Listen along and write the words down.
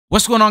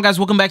What's going on, guys?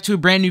 Welcome back to a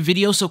brand new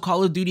video. So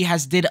Call of Duty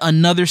has did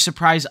another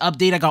surprise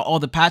update. I got all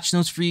the patch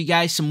notes for you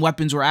guys. Some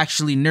weapons were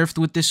actually nerfed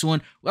with this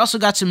one. We also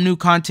got some new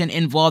content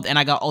involved, and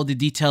I got all the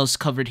details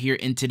covered here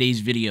in today's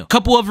video.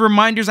 Couple of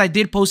reminders: I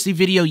did post a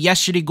video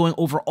yesterday going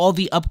over all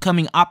the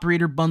upcoming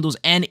operator bundles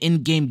and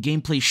in-game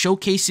gameplay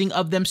showcasing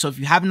of them. So if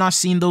you have not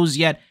seen those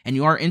yet and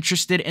you are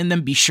interested in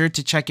them, be sure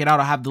to check it out.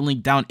 I'll have the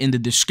link down in the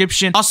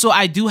description. Also,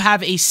 I do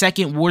have a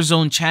second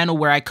Warzone channel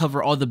where I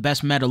cover all the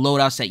best meta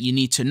loadouts that you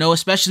need to know,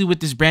 especially with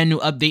this brand new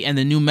update and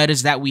the new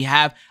metas that we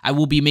have. I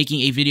will be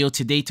making a video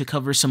today to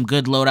cover some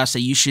good loadouts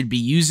that you should be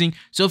using.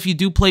 So if you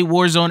do play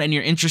Warzone and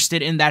you're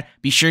interested in that,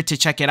 be sure to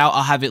check it out.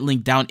 I'll have it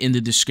linked down in the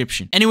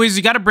description. Anyways,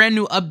 we got a brand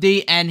new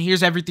update, and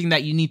here's everything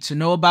that you need to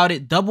know about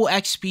it. Double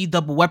XP,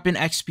 double weapon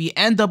XP,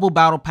 and double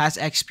battle pass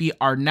XP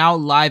are now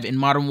live in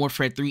Modern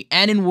Warfare 3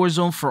 and in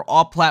Warzone for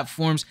all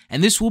platforms,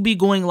 and this will be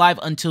going live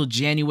until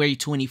January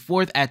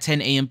 24th at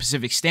 10 a.m.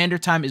 Pacific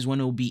Standard Time is when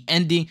it will be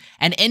ending,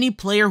 and any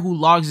player who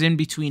logs in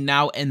between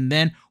now and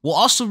then will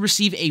also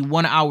receive a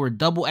 1-hour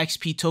double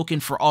XP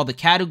token for all the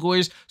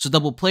categories, so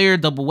double player,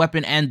 double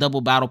weapon, and double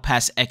battle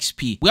pass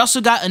XP. We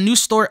also got a new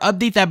store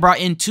update that brought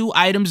in 2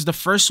 items. The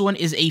first one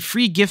is a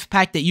free gift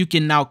pack that you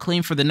can now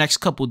claim for the next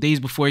couple days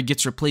before it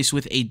gets replaced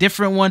with a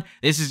different one.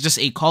 This is just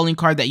a calling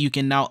card that you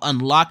can now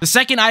unlock. The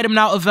second item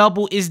now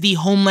available is the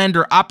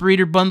Homelander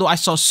Operator Bundle. I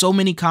saw so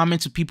many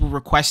comments of people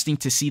requesting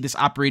to see this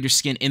operator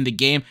skin in the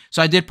game,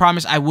 so I did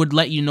promise I would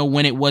let you know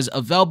when it was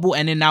available,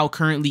 and it now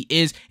currently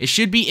is. It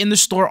should be in the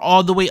store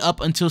all the way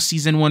up until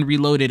Season 1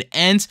 Reloaded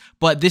ends,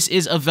 but this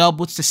is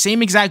available. It's the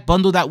same exact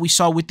bundle that we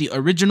saw with the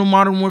original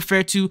Modern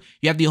Warfare 2.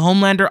 You have the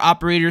Homelander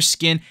Operator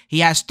skin. He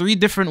has 3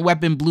 different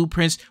weapon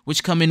blueprints,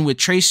 which come in with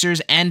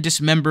tracers and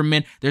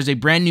dismemberment. There's a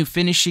brand new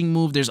finishing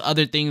move. There's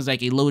other things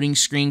like a loading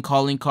screen,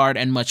 calling card,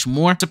 and much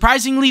more.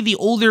 Surprisingly, the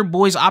older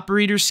boys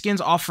operator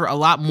skins offer a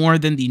lot more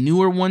than the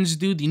newer ones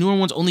do. The newer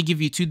ones only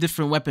give you 2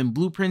 different weapon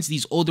blueprints.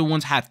 These older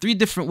ones have 3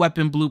 different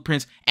weapon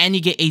blueprints, and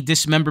you get a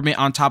dismemberment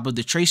on top of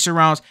the tracer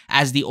rounds,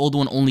 as the old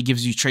one only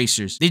gives you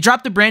tracers. They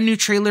dropped a brand new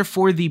trailer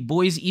for the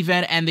boys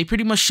event, and they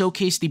pretty much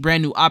showcased the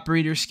brand new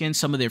operator skin,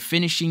 some of their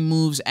finishing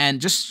moves, and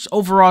just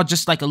overall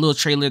just like a little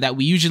trailer that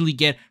we usually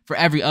get for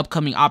every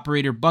upcoming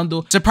operator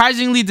bundle.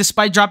 Surprisingly,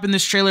 despite dropping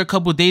this trailer a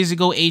couple days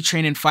ago,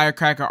 A-Train and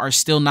Firecracker are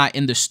still not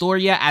in the store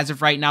yet. As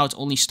of right now, it's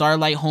only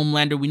Starlight,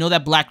 Homelander. We know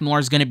that Black Noir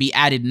is going to be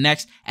added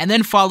next, and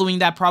then following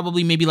that,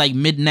 probably maybe like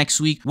mid next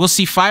week, we'll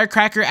see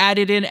Firecracker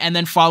added in, and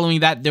then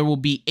following that, there will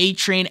be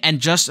A-Train. And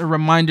just a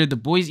reminder, the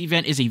boys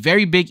event is a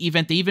very big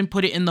event. They even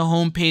put it in the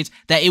homepage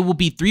that it will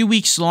be 3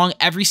 weeks long.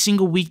 Every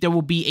single week there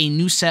will be a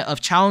new set of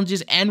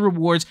challenges and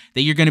rewards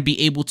that you're going to be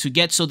able to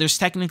get. So there's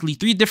technically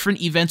 3 different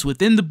events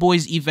within the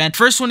boys event.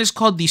 First one is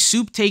called the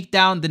SUPE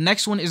Takedown, the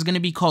next one is going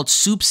to be called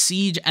SUPE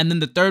Siege, and then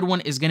the third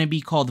one is going to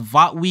be called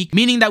VOT Week,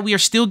 meaning that we are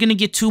still going to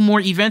get 2 more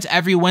events.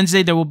 Every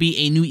Wednesday there will be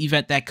a new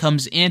event that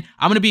comes in.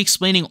 I'm going to be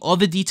explaining all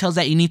the details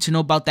that you need to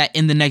know about that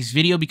in the next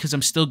video, because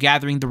I'm still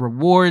gathering the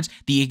rewards,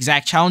 the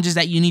exact challenges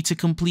that you need to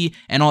complete,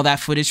 and all that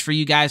footage for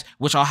you guys,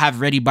 which I'll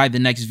have ready by the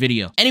next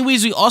video.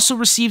 Anyways, we also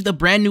received a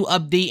brand new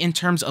update in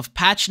terms of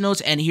patch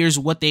notes, and here's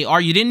what they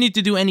are. You didn't need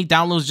to do any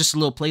downloads, just a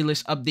little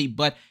playlist update,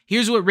 but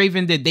here's what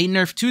Raven did. They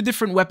nerfed 2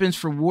 different weapons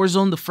for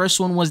Warzone. The first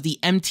one was the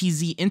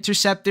MTZ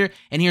Interceptor,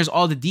 and here's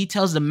all the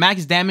details. The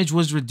max damage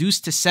was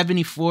reduced to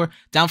 74,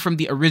 down from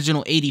the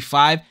original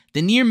 85.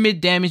 The near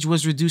mid damage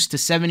was reduced to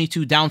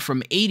 72, down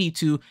from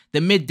 82.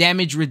 The mid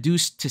damage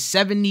reduced to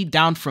 70,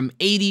 down from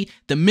 80.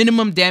 The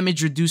minimum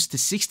damage reduced to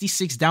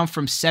 66, down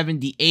from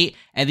 78.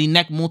 And the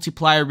neck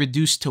multiplier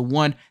reduced to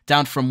 1,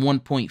 down from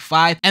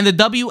 1.5. And the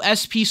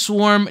WSP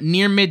Swarm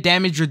near mid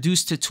damage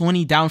reduced to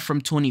 20, down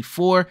from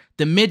 24.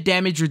 The mid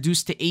damage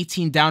reduced to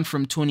 18, down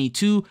from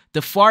 22.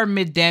 The far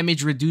mid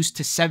damage reduced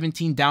to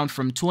 17, down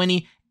from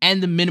 20.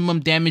 And the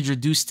minimum damage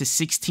reduced to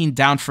 16,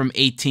 down from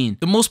 18.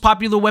 The most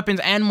popular weapons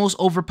and most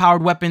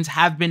overpowered weapons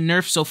have been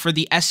nerfed, so for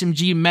the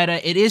SMG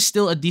meta, it is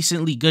still a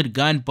decently good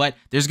gun, but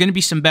there's going to be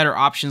some better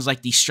options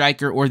like the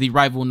Striker or the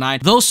Rival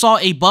 9. Those saw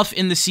a buff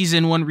in the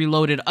Season 1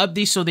 Reloaded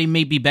update, so they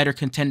may be better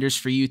contenders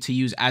for you to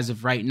use as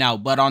of right now.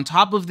 But on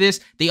top of this,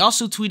 they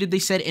also tweeted, they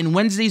said, in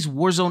Wednesday's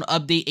Warzone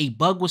update, a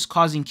bug was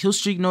causing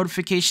killstreak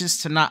notifications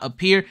to not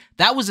appear.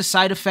 That was a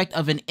side effect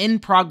of an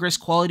in-progress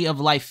quality of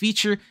life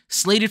feature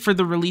slated for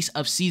the release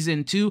of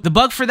Season 2. The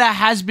bug for that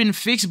has been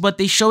fixed, but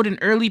they showed an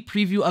early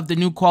preview of the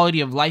new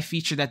quality of life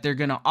feature that they're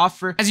going to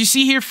offer. As you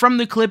see here from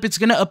the clip, it's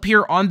going to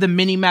appear on the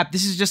minimap.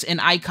 This is just an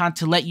icon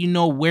to let you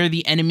know where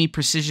the enemy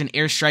precision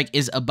airstrike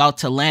is about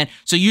to land.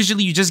 So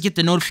usually you just get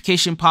the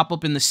notification pop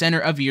up in the center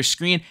of your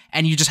screen,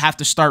 and you just have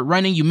to start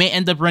running. You may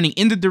end up running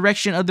in the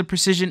direction of the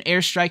precision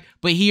airstrike,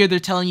 but here they're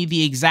telling you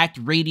the exact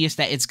radius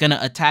that it's going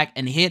to attack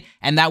and hit,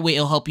 and that way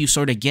it'll help you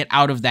sort of get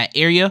out of that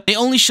area. They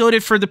only showed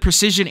it for the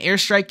precision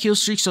airstrike kill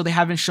streak, so they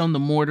haven't shown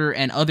the mortar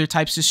and other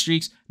types of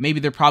streaks, maybe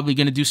they're probably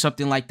going to do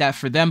something like that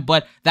for them.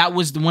 But that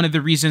was one of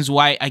the reasons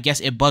why I guess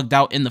it bugged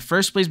out in the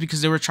first place,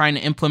 because they were trying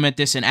to implement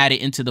this and add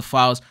it into the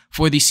files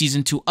for the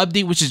Season 2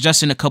 update, which is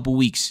just in a couple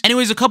weeks.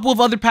 Anyways, a couple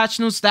of other patch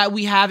notes that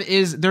we have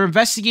is they're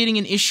investigating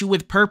an issue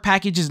with perk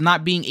packages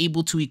not being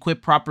able to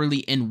equip properly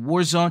in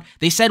Warzone.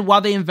 They said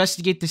while they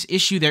investigate this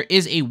issue, there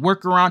is a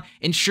workaround.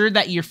 Ensure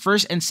that your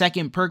first and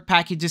second perk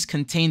packages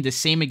contain the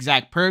same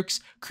exact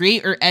perks.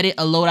 Create or edit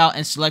a loadout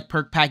and select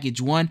perk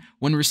package 1.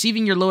 When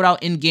receiving your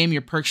loadout in-game,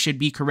 your perks should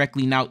be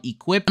correctly now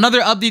equipped.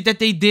 Another update that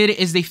they did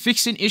is they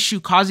fixed an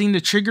issue causing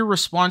the trigger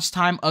response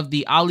time of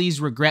the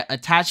Ali's Regret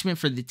attachment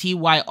for the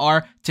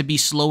TYR to be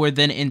slower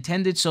than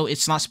intended. So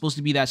it's not supposed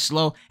to be that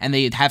slow, and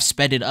they have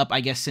sped it up, I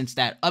guess, since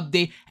that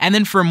update. And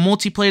then for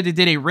multiplayer, they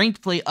did a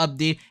ranked play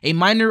update. A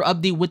minor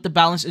update with the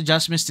balance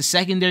adjustments to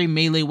secondary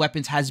melee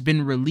weapons has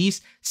been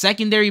released.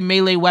 Secondary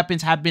melee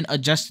weapons have been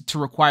adjusted to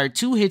require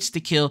 2 hits to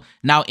kill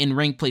now in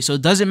ranked play. So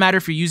it doesn't matter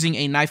if you're using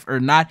a knife or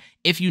not.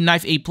 If you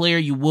knife a player,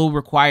 you will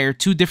require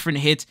 2 different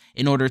hits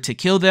in order to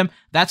kill them.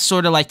 That's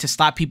sort of like to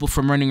stop people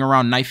from running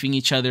around knifing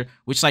each other,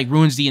 which like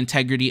ruins the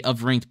integrity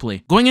of ranked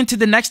play. Going into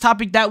the next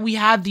topic that we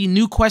have, the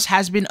new quest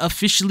has been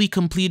officially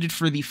completed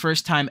for the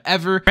first time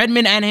ever.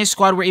 Redmond and his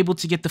squad were able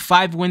to get the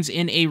 5 wins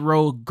in a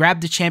row,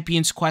 grab the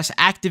champions quest,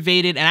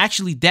 activated, and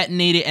actually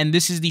detonated. And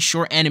this is the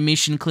short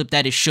animation clip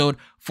that is showed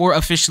for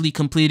officially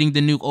completing the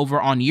nuke over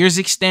on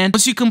Yerzikistan.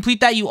 Once you complete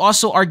that, you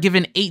also are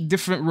given 8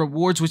 different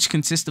rewards, which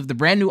consist of the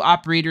brand new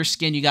operator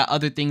skin. You got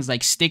other things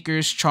like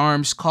stickers,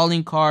 charms,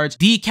 calling cards,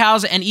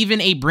 decals, and even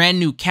a brand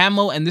new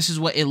camo. And this is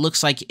what it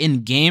looks like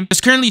in game.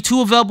 There's currently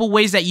 2 available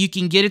ways that you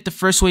can get it. The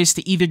first way is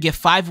to either get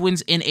 5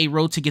 wins in a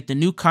row to get the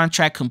nuke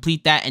contract,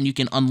 complete that, and you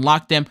can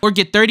unlock them, or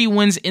get 30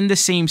 wins in the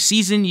same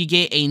season. You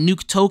get a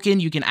nuke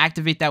token. You can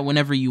activate that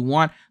whenever you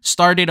want,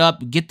 start it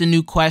up, get the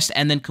new quest,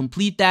 and then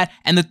complete that.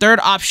 And the third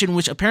option,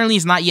 which apparently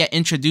is not yet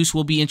introduced,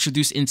 will be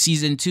introduced in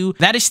Season 2.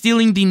 That is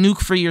stealing the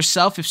nuke for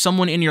yourself. If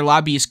someone in your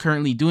lobby is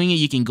currently doing it,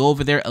 you can go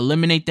over there,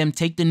 eliminate them,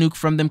 take the nuke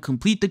from them,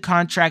 complete the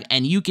contract,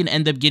 and you can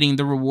end up getting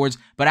the rewards.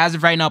 But as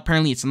of right now,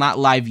 apparently it's not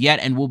live yet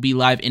and will be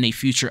live in a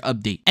future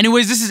update.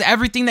 Anyways, this is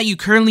everything that you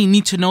currently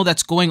need to know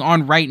that's going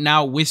on right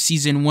now with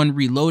Season 1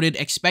 Reloaded.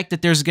 Expect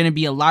that there's going to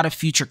be a lot of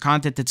future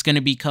content that's going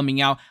to be coming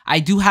out. I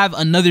do have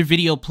another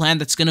video planned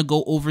that's going to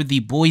go over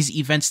the boys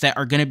events that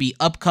are going to be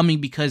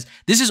upcoming, because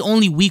this is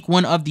only week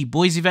 1 of the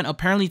boys event.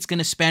 Apparently it's going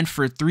to span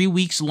for 3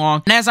 weeks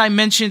long, and as I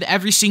mentioned,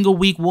 every single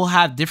week we'll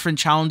have different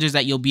challenges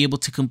that you'll be able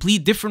to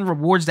complete, different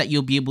rewards that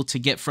you'll be able to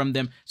get from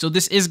them. So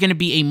this is going to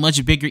be a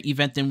much bigger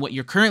event than what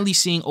you're currently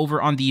seeing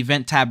over on the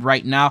event tab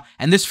right now.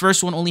 And this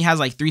first one only has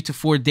like 3 to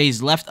 4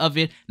 days left of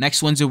it.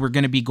 Next Wednesday we're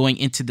going to be going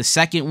into the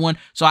second one.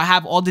 So I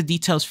have all the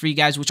details for you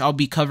guys, which I'll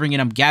be covering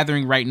and I'm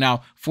gathering right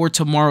now for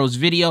tomorrow's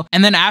video.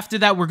 And then after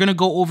that, we're going to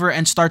go over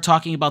and start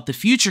talking about the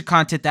future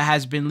content that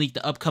has been leaked,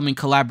 the upcoming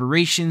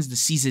collaborations, the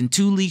Season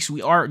 2 leaks.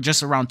 We are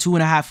just around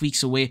 2.5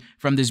 weeks away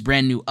from this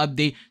brand new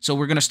update, so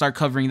we're going to start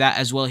covering that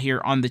as well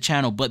here on the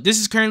channel. But this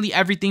is currently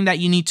everything that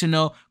you need to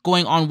know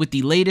going on with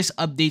the latest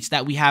updates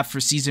that we have for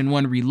Season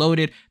 1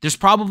 Reloaded. There's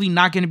probably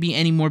not going to be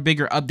any more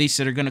bigger updates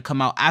that are going to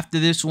come out after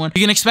this one.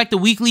 You can expect the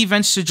weekly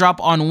events to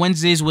drop on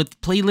Wednesdays with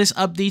playlist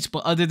updates,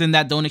 but other than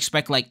that, don't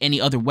expect like any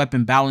other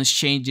weapon balance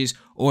changes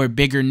or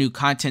bigger new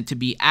content to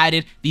be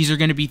added. These are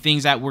going to be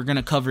things that we're going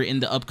to cover in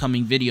the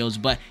upcoming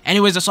videos. But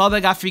anyways, that's all that I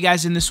got for you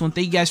guys in this one.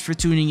 Thank you guys for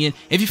tuning in.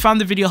 If you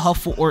found the video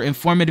helpful or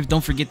informative,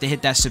 don't forget to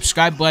hit that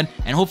subscribe button,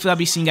 and hopefully I'll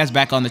be seeing you guys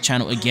back on the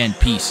channel again.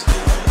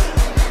 Peace.